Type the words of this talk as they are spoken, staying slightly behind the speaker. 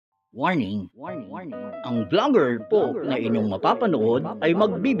Warning! Ang vlogger po na inyong mapapanood ay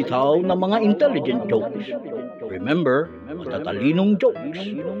magbibitaw ng mga intelligent jokes. Remember, matatalinong jokes.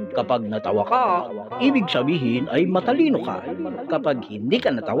 Kapag natawa ka, ibig sabihin ay matalino ka. Kapag hindi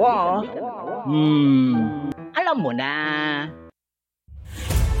ka natawa, alam mo na.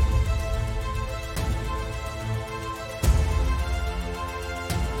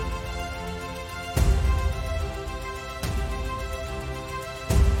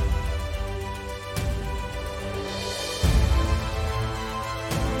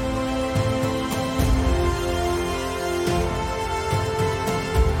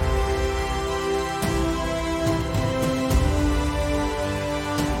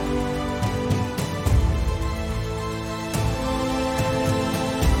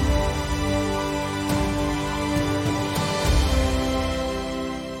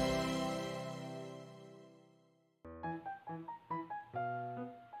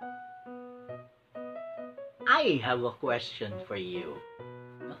 I have a question for you.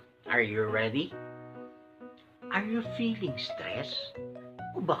 Are you ready? Are you feeling stress?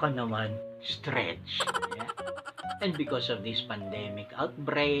 O baka naman stretch? Yeah? And because of this pandemic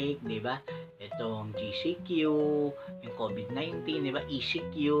outbreak, di ba? Itong GCQ, yung COVID-19, di ba?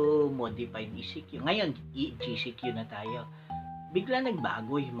 ECQ, modified ECQ. Ngayon, GCQ na tayo. Bigla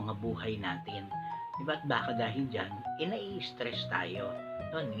nagbago yung mga buhay natin. Di ba? At baka dahil dyan, nai-stress tayo.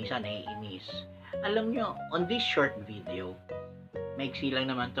 No, minsan naiinis. Alam nyo, on this short video, maiksi lang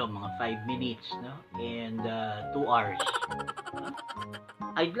naman to, mga 5 minutes, no? And 2 hours.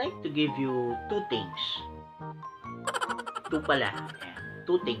 I'd like to give you 2 things. 2 pala.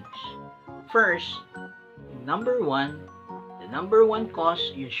 2 things. First, number 1, the number 1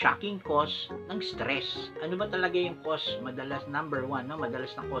 cause, yung shocking cause ng stress. Ano ba talaga yung cause? Madalas, number 1, no?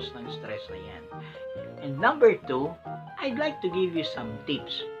 Madalas na cause ng stress na yan. And number 2, I'd like to give you some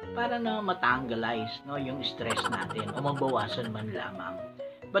tips para na matanggalize, no, yung stress natin o mabawasan man lamang.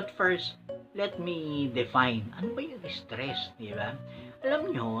 But first, let me define ano ba yung stress, di ba?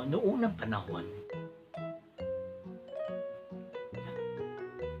 Alam nyo, noong unang panahon,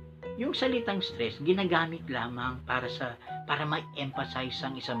 yung salitang stress ginagamit lamang para ma-emphasize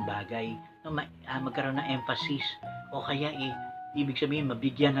ang isang bagay, no, magkaroon ng emphasis o kaya ibig sabihin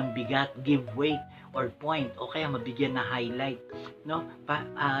mabigyan ng bigat, give weight or point, o kaya mabigyan na highlight, no?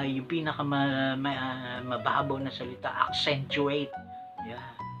 Yung pinaka mababaw na salita, accentuate. Yeah.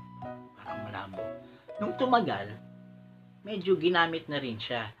 Parang malabo. Nung tumagal, medyo ginamit na rin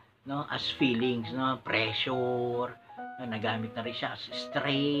siya, no, as feelings, no, pressure, no, nagamit na rin siya as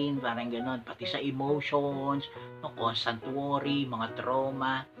strain, parang gano'n, pati sa emotions, no, constant worry, mga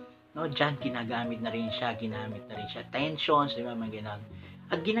trauma, no, diyan ginamit na rin siya, tensions, di ba, mga gano'n.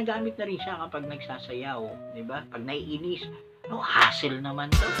 At ginagamit na rin siya kapag nagsasayaw, di ba? Pag naiinis, no, hassle naman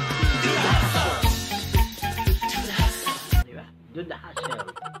to. Di ba? Do the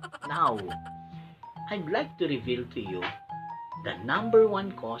hassle. Now, I'd like to reveal to you the number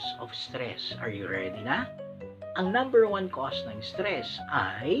 1 cause of stress. Are you ready na? Ang number 1 cause ng stress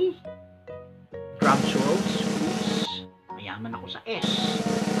ay drumsticks, oops, mayaman ako sa S.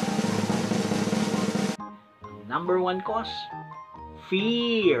 Ang number 1 cause,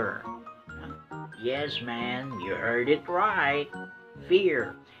 fear. Yes, man, you heard it right.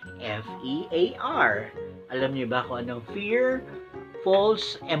 Fear. F-E-A-R. Alam niyo ba kung anong fear?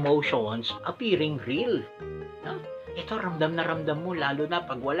 False emotions appearing real. No? Ito, ramdam na ramdam mo, lalo na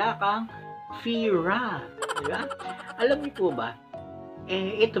pag wala kang fear. Diba? Alam niyo po ba,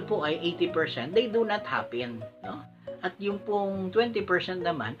 ito po ay 80%, they do not happen. No? At yung pong 20%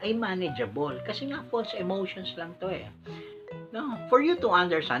 naman ay manageable. Kasi nga, false emotions lang to eh. No, for you to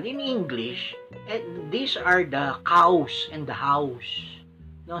understand, in English, these are the cows and the house.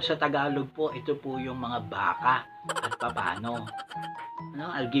 No, sa Tagalog po, ito po yung mga baka at papano.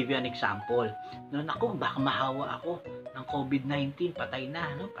 No, I'll give you an example. No, naku, baka mahawa ako ng COVID-19, patay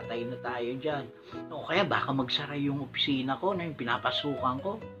na, no? Patay na tayo diyan. No, kaya baka magsara yung opisina ko, na yung pinapasukan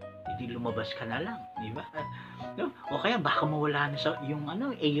ko. Hindi lumabas ka na lang, di ba? No? O kaya baka mawala na sa yung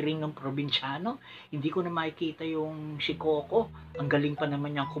airing ng probinsyano. Hindi ko na makikita yung si Coco. Ang galing pa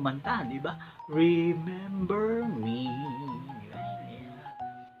naman niyang kumanta, di ba? Remember me. Di ba?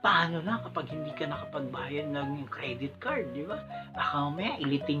 Paano na kapag hindi ka nakapagbayad ng credit card, di ba? Baka mamaya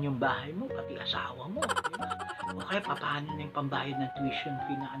ilitin yung bahay mo, pati asawa mo, di ba? O kaya paano na yung pambayad ng tuition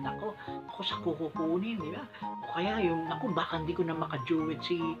fee na anak ko? Ako sa kukukunin, di ba? O kaya yung, naku, baka hindi ko na makajuwit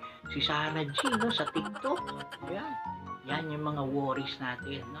si Sarah G, no, sa TikTok. Yan. Yan yung mga worries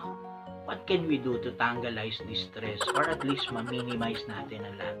natin, no? What can we do to tanggalize this stress or at least ma-minimize natin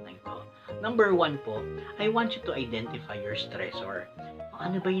ang lahat ng ito? Number 1 po, I want you to identify your stressor.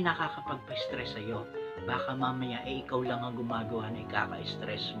 ano ba yung nakakapagpa-stress sa'yo? Baka mamaya, ikaw lang ang gumagawa na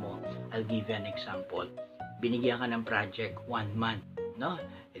ikaka-stress mo. I'll give you an example. Binigyan ka ng project 1 month, no?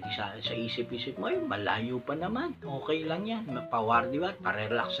 E di sa isip-isip mo, malayo pa naman. Okay lang yan. Mapawar, di ba?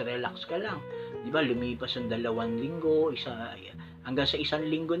 Pa-relax ka lang. Di ba, lumipas ang 2 linggo, hanggang sa 1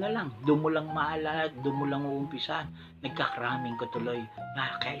 linggo na lang. Doon mo lang maalala, doon mo lang uumpisan. Nagkakraming ka tuloy.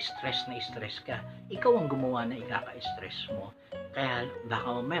 Kaya stress ka. Ikaw ang gumawa na ikaka-stress mo. Kaya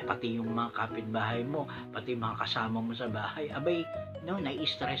baka mamaya, pati yung mga kapitbahay mo, pati mga kasama mo sa bahay, abay, no,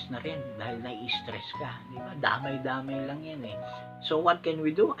 nai-stress na rin dahil nai-stress ka. Di ba? Damay-damay lang yan eh. So what can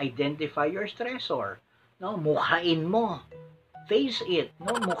we do? Identify your stressor. No, mukhain mo. Face it,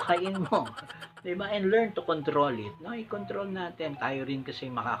 no, mukhain mo. Diba? And learn to control it. No, i-control natin. Tayo rin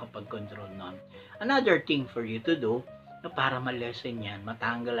kasi makakapag-control nun. Another thing for you to do, no, para ma-lessen yan,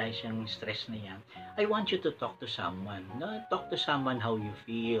 matangalize yung stress na yan, I want you to talk to someone. No? Talk to someone how you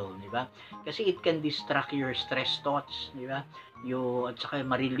feel. Diba? Kasi it can distract your stress thoughts. Diba? At saka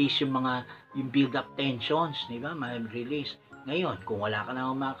ma-release yung build-up tensions. Diba? Ma-release. Ngayon, kung wala ka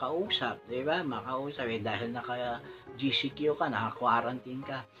na makausap, diba? Dahil naka-GCQ ka, naka-quarantine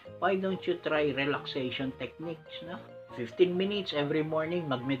ka, why don't you try relaxation techniques, no? 15 minutes every morning,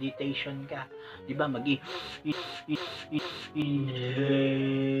 mag-meditation ka. Diba?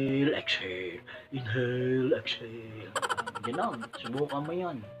 Inhale, exhale. Inhale, exhale. Ganon, subukan mo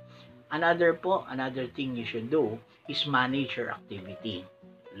yun. Another thing you should do is manage your activity.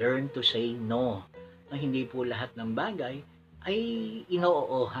 Learn to say no. Hindi po lahat ng bagay ay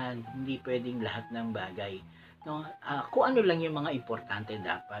inoohan, hindi pwedeng lahat ng bagay. No? Kung ano lang yung mga importante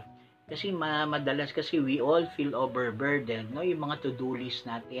dapat. Kasi madalas kasi we all feel overburdened, no? Yung mga to-do list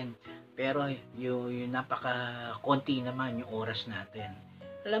natin. Pero yung napaka-konti naman yung oras natin.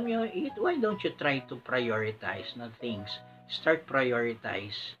 Alam nyo, why don't you try to prioritize na things? Start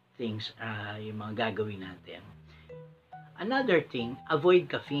prioritize things, yung mga gagawin natin. Another thing, avoid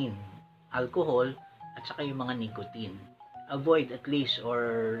caffeine, alcohol, at saka yung mga nicotine. Avoid at least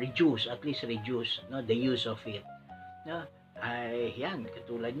or reduce no, the use of it. No? Ay, yan,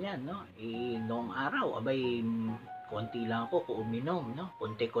 katulad niyan, no? Noong araw, abay, konti lang ako kung uminom, no?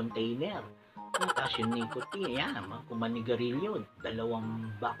 Konti container. No? Tapos yung nicotine, yan, kung manigarilyo,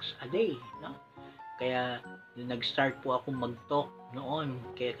 2 box a day, no? Kaya, nag-start po ako mag-talk noon.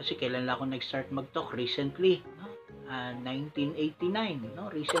 Kasi kailan lang ako nag-start mag-talk? Recently, no? 1989,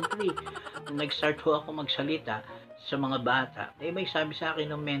 no? Recently, nag-start po ako magsalita sa mga bata. May sabi sa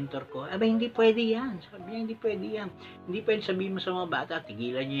akin ng mentor ko, hindi pwede yan. Sabi niya, hindi pwede yan. Hindi pwede sabihin mo sa mga bata,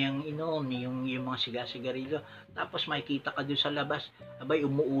 tigilan niyo yung inom, yung mga sigarilyo. Tapos makikita ka doon sa labas,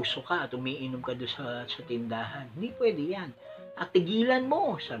 umuuso ka at umiinom ka doon sa tindahan. Hindi pwede yan. At tigilan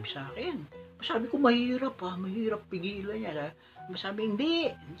mo, sabi sa akin. Sabi ko, mahirap pigilan yan. Sabi,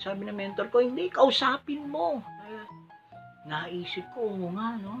 hindi. Sabi ng mentor ko, hindi, kausapin mo. Naisip ko,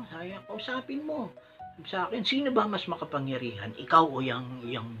 nga, no? Sabi, kausapin mo. Sa akin, sino ba mas makapangyarihan? Ikaw o yung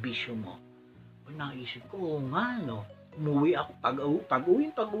bisyo mo? Naisip ko, nga, no? Umuwi ako.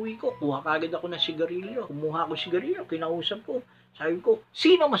 Pag-uwi ko, kuha kagad ako ng sigarilyo. Kumuha ako sigarilyo, kinausap ko. Sabi ko,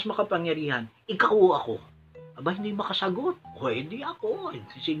 sino mas makapangyarihan? Ikaw o ako? Hindi makasagot. Hindi ako.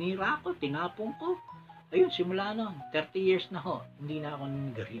 Sinira ako, tinapong ko. Ayun, simula nun, 30 years na ho, hindi na ako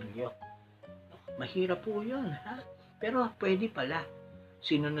nanigarilyo. Mahirap po yun, ha? Pero pwede pala.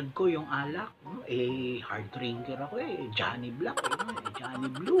 Sinunod ko yung alak, no? Hard drinker ako Johnny Black,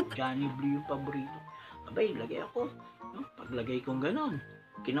 Johnny Blue yung paborito. Lagay ako, no? Paglagay kong ganon,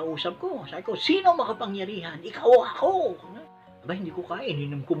 kinausap ko, sabi ko, sino makapangyarihan? Ikaw o ako? No? Hindi ko kaya,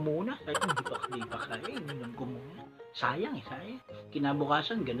 ininom ko muna. Sabi ko, hindi pa kaya, ininom ko muna. Sayang.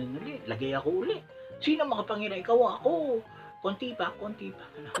 Kinabukasan, ganun ulit, lagay ako ulit. Sino makapangyarihan? Ikaw o ako? Konti pa.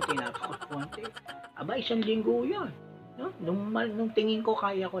 Tinapa ko konti. 1 linggo yun. No? Nung tingin ko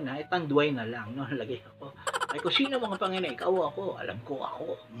kaya ko na, tanduay na lang, no? Lagay ako. Ay ko, sino mga Panginoon? Ikaw o ako? Alam ko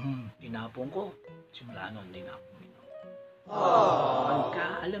ako. Tinapong ko. Simula nun, hindi na ako minom. Pagka,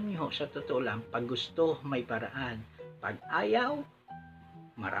 alam niyo, sa totoo lang, pag gusto, may paraan. Pag ayaw,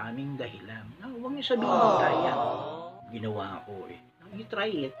 maraming dahilan. No, huwag niyo sabihin mo kaya. Ginawa ko You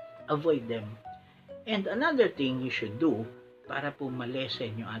try it. Avoid them. And another thing you should do, para po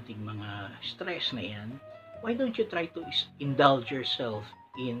malesen yung ating mga stress na yan, why don't you try to indulge yourself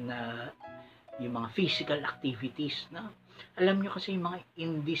in yung mga physical activities, no? Alam nyo kasi yung mga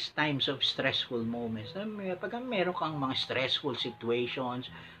in these times of stressful moments, pag meron kang mga stressful situations,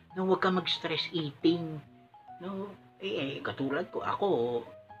 no, huwag ka mag-stress eating, no? Katulad ko, ako,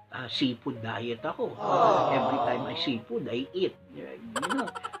 seafood diet ako. Every time I seafood, I eat. You know,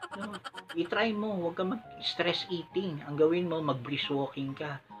 No? I-try mo, huwag ka mag-stress eating. Ang gawin mo, mag-brisk walking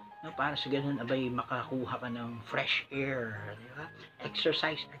ka. No? Para sa ganun, abay, makakuha ka ng fresh air. Di ba?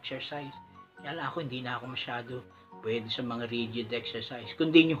 Exercise. Kaya lang ako, hindi na ako masyado pwede sa mga rigid exercise.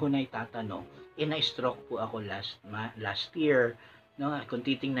 Kung di nyo ko na itatanong, na-stroke po ako last year. No? Kung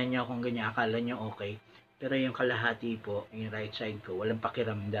titingnan nyo akong ganyan, akala nyo okay. Pero yung kalahati po, yung right side ko, walang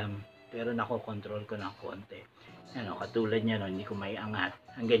pakiramdam. Pero nakokontrol ko ng konti. Ano, katulad niya, no, hindi ko may angat.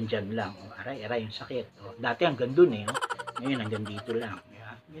 Hanggang dyan lang. Aray, yung sakit. O, dati hanggang dun eh. No? Ngayon hanggang dito lang.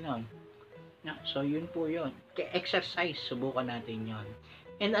 Yeah, ganoon. Yeah, so yun po yun. Kaya exercise, subukan natin yun.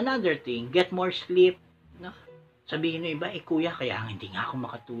 And another thing, get more sleep. No? Sabihin nyo iba, kuya, kaya hindi nga ako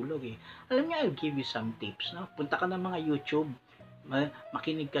makatulog eh. Alam niyo, I'll give you some tips. No? Punta ka ng mga YouTube.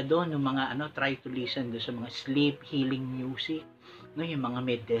 Makinig ka doon ng mga try to listen doon sa mga sleep healing music. No, yung mga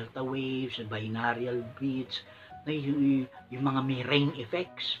may delta waves, binaural beats, no, yung mga may rain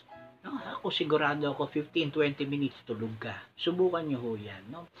effects. No, ako sigurado ako 15-20 minutes tulog ka. Subukan niyo ho yan,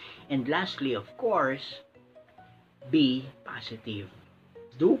 no? And lastly, of course, be positive.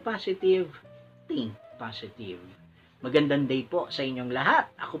 Do positive, think positive. Magandang day po sa inyong lahat.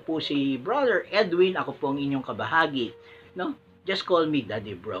 Ako po si Brother Edwin, ako po ang inyong kabahagi, no? Just call me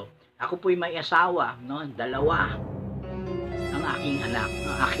Daddy Bro. Ako po'y may asawa, no? 2 ang aking anak.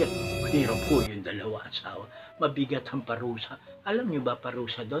 Ang aking hirap po yung 2 asawa. Mabigat ang parusa. Alam nyo ba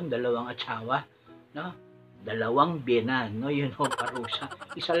parusa doon? 2 asawa, no? 2 biyenan, no? Yun ang parusa.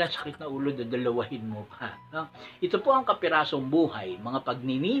 Isa lang sakit na ulo, dadalawahin mo pa, no? Ito po ang Kaperasong Buhay, mga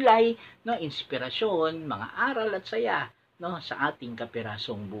pagninilay, no? Inspirasyon, mga aral at saya, no, sa ating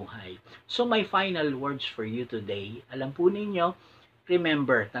Kaperasong Buhay. So my final words for you today, alam po ninyo,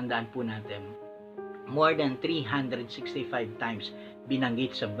 remember, tandaan po natin, more than 365 times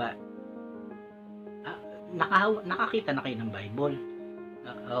binanggit sa nakakita na kayo ng Bible.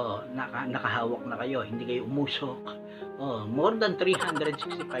 Nakahawak na kayo, hindi kayo umusok. More than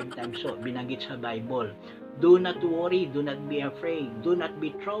 365 times binanggit sa Bible. Do not worry, do not be afraid, do not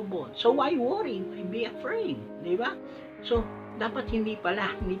be troubled. So why worry? Why be afraid? Di ba? So, dapat hindi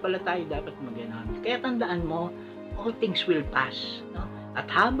pala tayo dapat magano'n. Kaya tandaan mo, all things will pass. No? At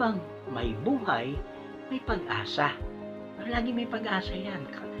habang may buhay, may pag-asa. Lagi may pag-asa yan.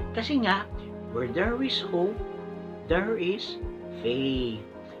 Kasi nga, where there is hope, there is faith.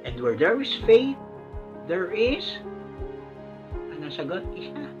 And where there is faith, there is, anong sagot?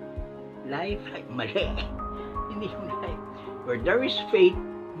 Isa. Life. Mali. Hindi yung life. Where there is faith,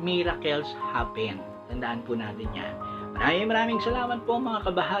 miracles happen. Tandaan po natin yan. Maraming salamat po mga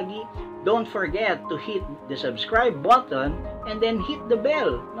kabahagi. Don't forget to hit the subscribe button and then hit the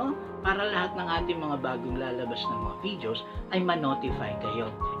bell, no? Para lahat ng ating mga bagong lalabas na mga videos ay ma-notify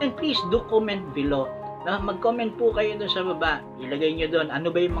kayo. And please do comment below. No? Mag-comment po kayo doon sa baba. Ilagay nyo doon ano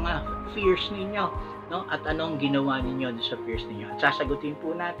ba yung mga fears ninyo, no? At anong ginawa ninyo doon sa fears ninyo. At sasagutin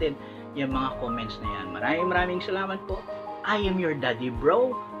po natin yung mga comments na yan. Maraming salamat po. I am your Daddy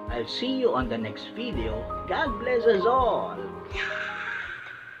Bro. I'll see you on the next video. God bless us all.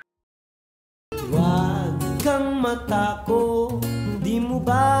 Huwag kang matakot, hindi mo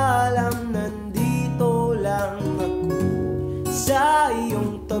ba alam nandito lang ako sa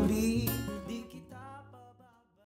iyong tabi.